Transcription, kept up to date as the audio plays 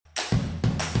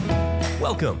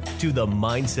Welcome to the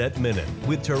Mindset Minute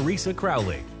with Teresa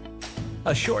Crowley.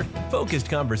 A short, focused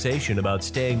conversation about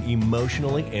staying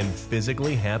emotionally and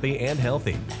physically happy and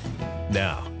healthy.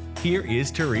 Now, here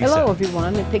is Teresa. Hello,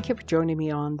 everyone, and thank you for joining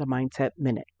me on the Mindset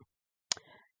Minute.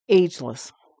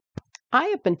 Ageless. I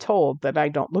have been told that I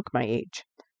don't look my age,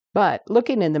 but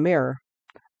looking in the mirror,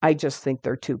 I just think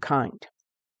they're too kind.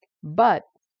 But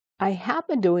I have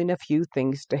been doing a few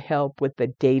things to help with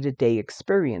the day-to-day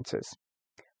experiences.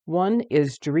 One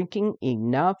is drinking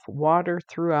enough water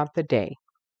throughout the day,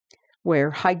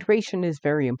 where hydration is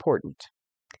very important.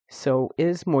 So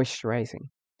is moisturizing.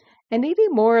 And eating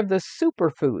more of the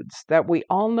superfoods that we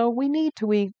all know we need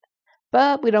to eat,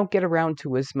 but we don't get around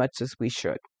to as much as we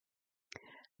should.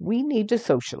 We need to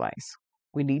socialize.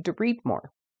 We need to read more,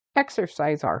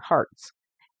 exercise our hearts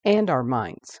and our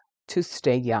minds to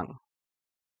stay young.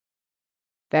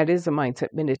 That is a Mindset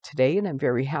Minute today, and I'm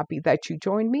very happy that you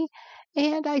joined me.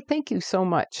 And I thank you so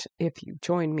much if you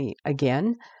join me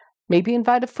again. Maybe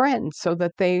invite a friend so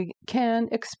that they can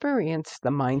experience the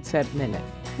Mindset Minute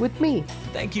with me.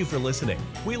 Thank you for listening.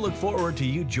 We look forward to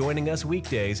you joining us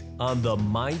weekdays on the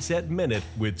Mindset Minute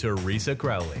with Teresa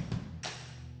Crowley.